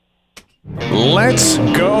Let's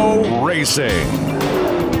go racing.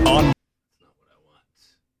 On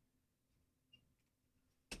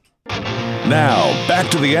now,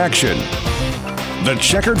 back to the action. The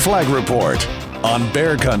Checkered Flag Report on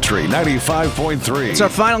Bear Country 95.3. It's our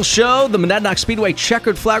final show, the Monadnock Speedway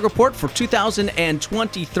Checkered Flag Report for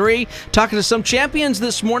 2023. Talking to some champions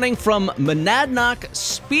this morning from Monadnock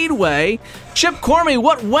Speedway. Chip Cormie,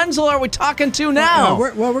 what Wenzel are we talking to now?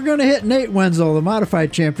 We're going to hit Nate Wenzel, the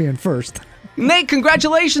modified champion, first. Nate,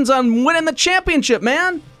 congratulations on winning the championship,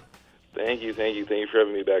 man. Thank you for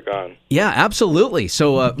having me back on. Yeah, absolutely.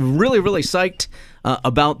 So really psyched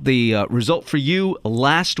about the result for you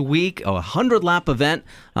last week, a 100-lap event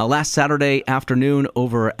last Saturday afternoon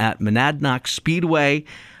over at Monadnock Speedway.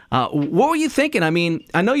 What were you thinking? I mean,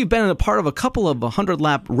 I know you've been a part of a couple of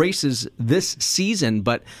 100-lap races this season,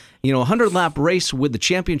 but, you know, a 100-lap race with the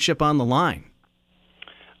championship on the line.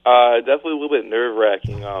 Definitely a little bit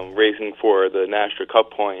nerve-wracking, racing for the National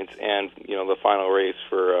Cup points and, you know, the final race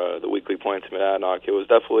for the weekly points in Monadnock. I was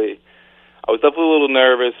definitely a little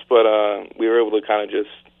nervous, but we were able to kind of just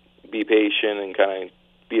be patient and kind of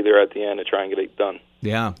be there at the end to try and get it done.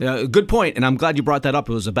 Yeah, good point, and I'm glad you brought that up.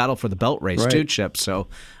 It was a battle for the belt race, right, too, Chip, so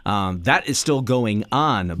that is still going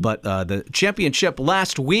on. But the championship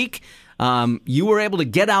last week, you were able to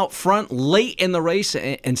get out front late in the race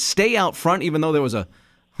and stay out front, even though there was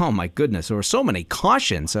oh, my goodness, there were so many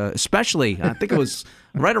cautions, especially, I think it was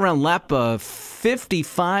right around lap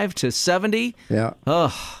 55 to 70. Yeah.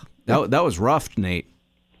 That was rough, Nate.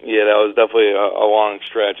 Yeah, that was definitely a long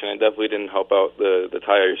stretch, and it definitely didn't help out. The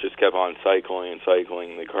tires just kept on cycling and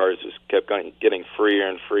cycling. The cars just kept getting freer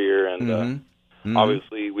and freer, and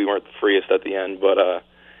obviously we weren't the freest at the end, but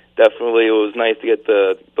definitely it was nice to get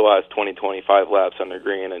the last 20-25 laps under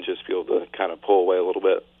green and just be able to kind of pull away a little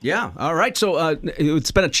bit. Yeah, all right. So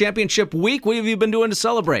it's been a championship week. What have you been doing to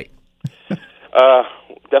celebrate?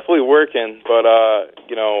 Definitely working, but,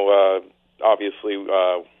 obviously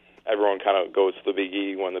everyone kind of goes to the Big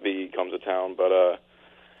E when the Big E comes to town, but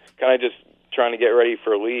kind of just trying to get ready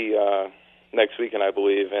for Lee next weekend, I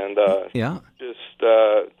believe, and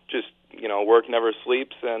just work never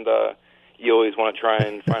sleeps, and you always want to try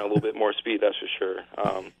and find a little bit more speed, that's for sure.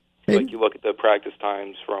 Like you look at the practice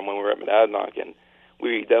times from when we were at Monadnock, and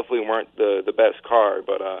we definitely weren't the best car,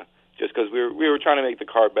 but just because we were trying to make the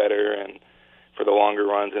car better and for the longer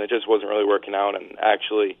runs, and it just wasn't really working out. And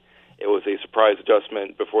actually, it was a surprise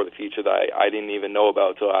adjustment before the feature that I didn't even know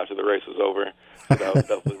about until after the race was over. So that was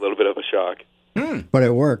definitely a little bit of a shock. But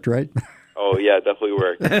it worked, right? Oh, yeah, it definitely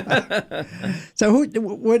worked. So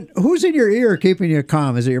who's in your ear keeping you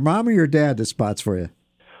calm? Is it your mom or your dad that spots for you?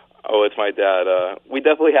 Oh, it's my dad. We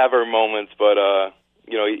definitely have our moments, but,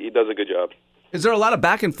 he does a good job. Is there a lot of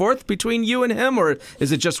back and forth between you and him, or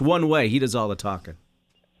is it just one way? He does all the talking.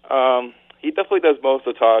 He definitely does most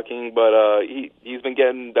of the talking, but he's been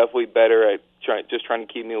getting definitely better at trying to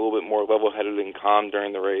keep me a little bit more level-headed and calm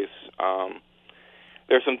during the race.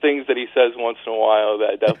 There's some things that he says once in a while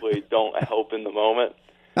that definitely don't help in the moment,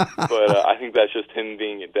 but I think that's just him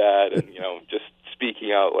being a dad and just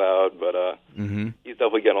speaking out loud. But he's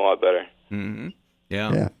definitely getting a lot better. Mm-hmm.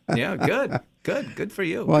 Yeah. Good for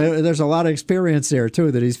you. Well, there's a lot of experience there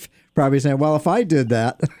too that he's probably saying, "Well, if I did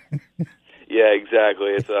that." Yeah,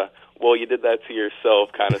 exactly. It's well, you did that to yourself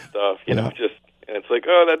kind of stuff, and it's like,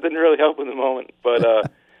 oh, that didn't really help in the moment,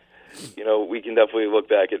 but we can definitely look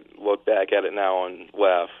back at it now and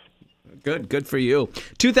laugh. Good for you.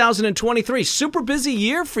 2023, super busy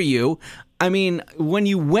year for you. I mean, when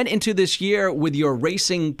you went into this year with your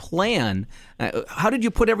racing plan, how did you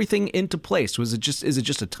put everything into place? Is it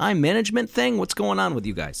just a time management thing? What's going on with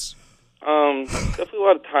you guys? Definitely a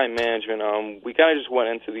lot of time management. We kind of just went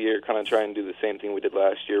into the year kind of trying to do the same thing we did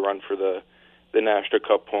last year, run for the National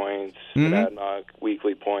Cup points, Monadnock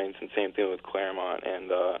weekly points, and same thing with Claremont,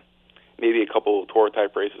 and maybe a couple of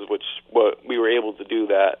tour-type races, what we were able to do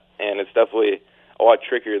that, and it's definitely a lot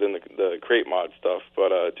trickier than the crate mod stuff,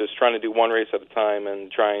 but just trying to do one race at a time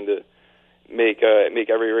and trying to make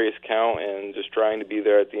every race count and just trying to be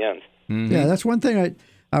there at the end. Mm-hmm. Yeah, that's one thing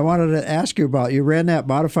I wanted to ask you about. You ran that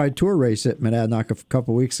modified tour race at Monadnock a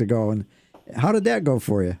couple weeks ago, and how did that go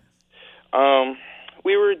for you?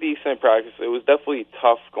 We were decent in practice. It was definitely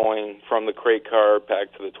tough going from the crate car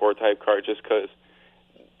back to the tour-type car just because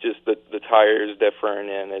the tire is different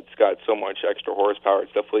and it's got so much extra horsepower.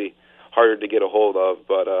 It's definitely harder to get a hold of,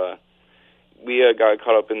 but we got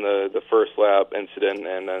caught up in the first lap incident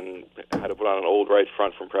and then had to put on an old right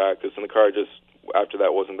front from practice, and the car just after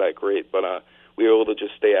that wasn't that great, but we were able to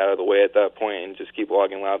just stay out of the way at that point and just keep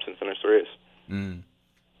logging laps and finish the race.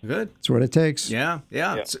 Good. That's what it takes. Yeah.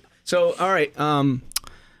 So all right,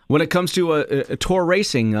 When it comes to a tour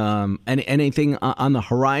racing, anything on the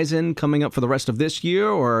horizon coming up for the rest of this year,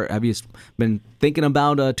 or have you been thinking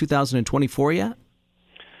about 2024 yet?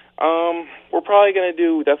 We're probably going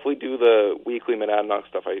to definitely do the weekly Monadnock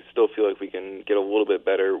stuff. I still feel like we can get a little bit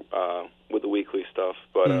better with the weekly stuff,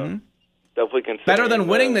 but definitely considering better than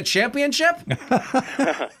winning the championship.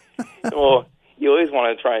 Well, you always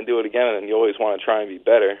want to try and do it again, and you always want to try and be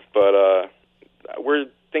better. But we're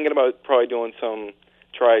thinking about probably doing some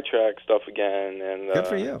tri-track stuff again. And good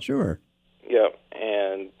for you. Sure. Yeah,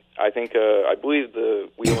 and I think I believe the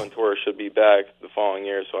Wheel and Tour should be back the following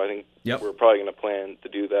year, so I think we're probably going to plan to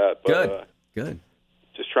do that. But, Good.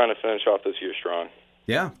 Just trying to finish off this year strong.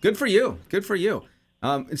 Yeah, good for you. Good for you.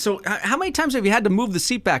 So how many times have you had to move the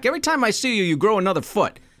seat back? Every time I see you, you grow another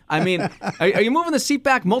foot. I mean, are you moving the seat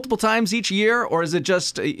back multiple times each year, or is it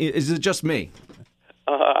just me?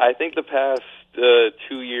 I think the past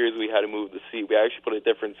 2 years we had to move the seat. We actually put a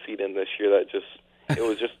different seat in this year it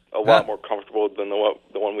was just a lot more comfortable than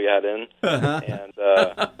the one we had in, and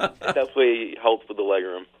it definitely helped with the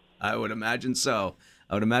legroom. I would imagine so.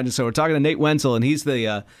 We're talking to Nate Wenzel, and he's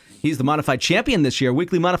the modified champion this year,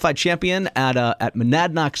 weekly modified champion at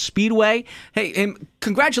Monadnock Speedway. Hey, and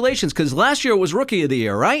congratulations, because last year was Rookie of the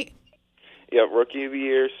Year, right? Yeah, Rookie of the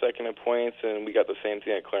Year, second in points, and we got the same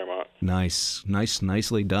thing at Claremont.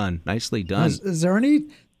 Nicely done. Is there any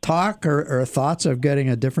talk or thoughts of getting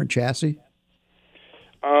a different chassis?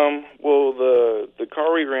 Well, the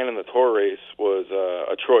car we ran in the tour race was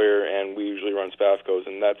a Troyer, and we usually run Spafcos,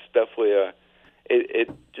 and that's definitely it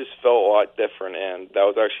just felt a lot different, and that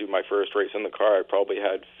was actually my first race in the car. I probably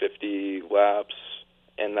had 50 laps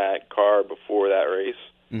in that car before that race.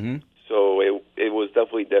 Mm-hmm. So it was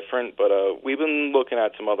definitely different, but we've been looking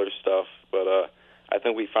at some other stuff, but I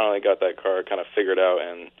think we finally got that car kind of figured out,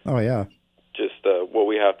 and just what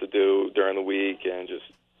we have to do during the week, and just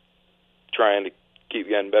trying to keep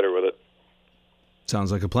getting better with it.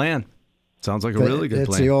 Sounds like a plan. Sounds like a really good plan.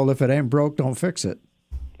 It's the old, if it ain't broke, don't fix it.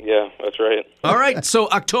 Yeah, that's right. All right, so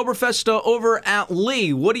Oktoberfest over at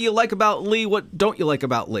Lee. What do you like about Lee? What don't you like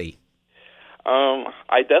about Lee?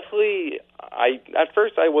 At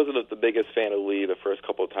first I wasn't the biggest fan of Lee the first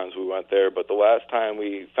couple of times we went there, but the last time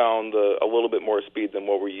we found a little bit more speed than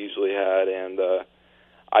what we usually had, and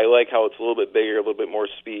I like how it's a little bit bigger, a little bit more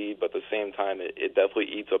speed, but at the same time it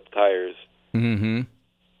definitely eats up tires. Mm-hmm.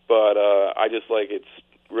 But I just like it's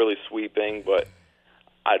really sweeping, but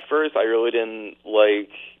at first I really didn't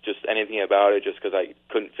like just anything about it just because I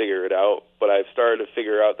couldn't figure it out. But I've started to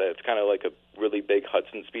figure out that it's kind of like a really big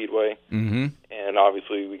Hudson Speedway. Mm-hmm. And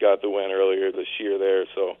obviously we got the win earlier this year there,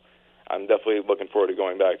 so I'm definitely looking forward to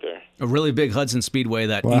going back there. A really big Hudson Speedway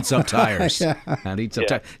that eats up tires. That eats up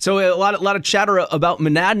tires. So a lot of chatter about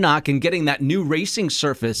Monadnock and getting that new racing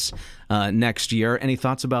surface next year. Any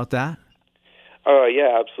thoughts about that?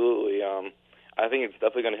 Yeah, absolutely. I think it's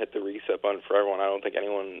definitely going to hit the reset button for everyone. I don't think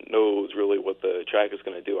anyone knows really what the track is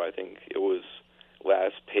going to do. I think it was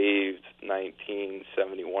last paved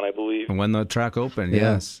 1971, I believe. And when the track opened,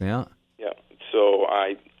 yes. Yeah. So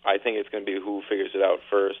I think it's going to be who figures it out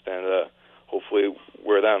first, and hopefully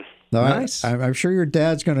we're them. No, nice. I'm sure your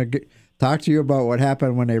dad's going to talk to you about what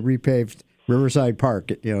happened when they repaved Riverside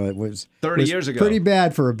Park. It was 30 years ago. Pretty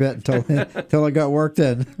bad for a bit until it got worked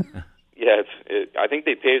in. Yeah, I think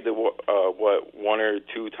they paved it one or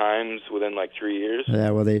two times within like 3 years.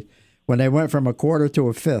 Yeah, well when they went from a quarter to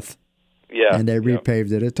a fifth. Yeah, and they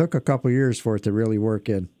repaved it. It took a couple years for it to really work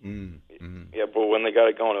in. Mm-hmm. Yeah, but when they got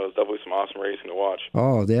it going, it was definitely some awesome racing to watch.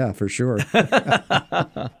 Oh yeah, for sure.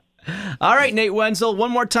 All right, Nate Wenzel,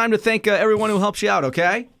 one more time to thank everyone who helps you out.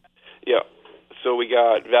 Okay. Yeah. So we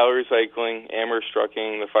got Valley Recycling, Amherst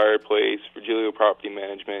Trucking, The Fireplace, Virgilio Property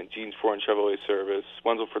Management, Jeans Ford and Chevrolet Service,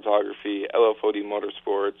 Wenzel Photography, LFOD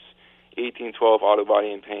Motorsports, 1812 Auto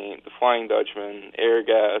Body and Paint, The Flying Dutchman,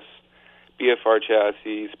 Airgas, BFR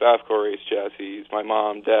Chassis, Spafco Race Chassis, my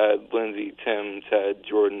mom, Dad, Lindsay, Tim, Ted,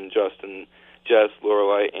 Jordan, Justin, Jess,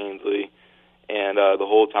 Lorelei, Ainsley, and the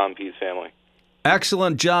whole Tom Pease family.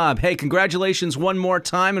 Excellent job. Hey, congratulations one more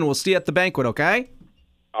time, and we'll see you at the banquet, okay?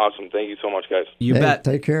 Awesome. Thank you so much, guys. You bet.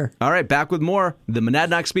 Take care. All right, back with more. The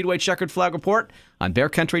Monadnock Speedway Checkered Flag Report on Bear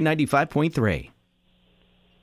Country 95.3.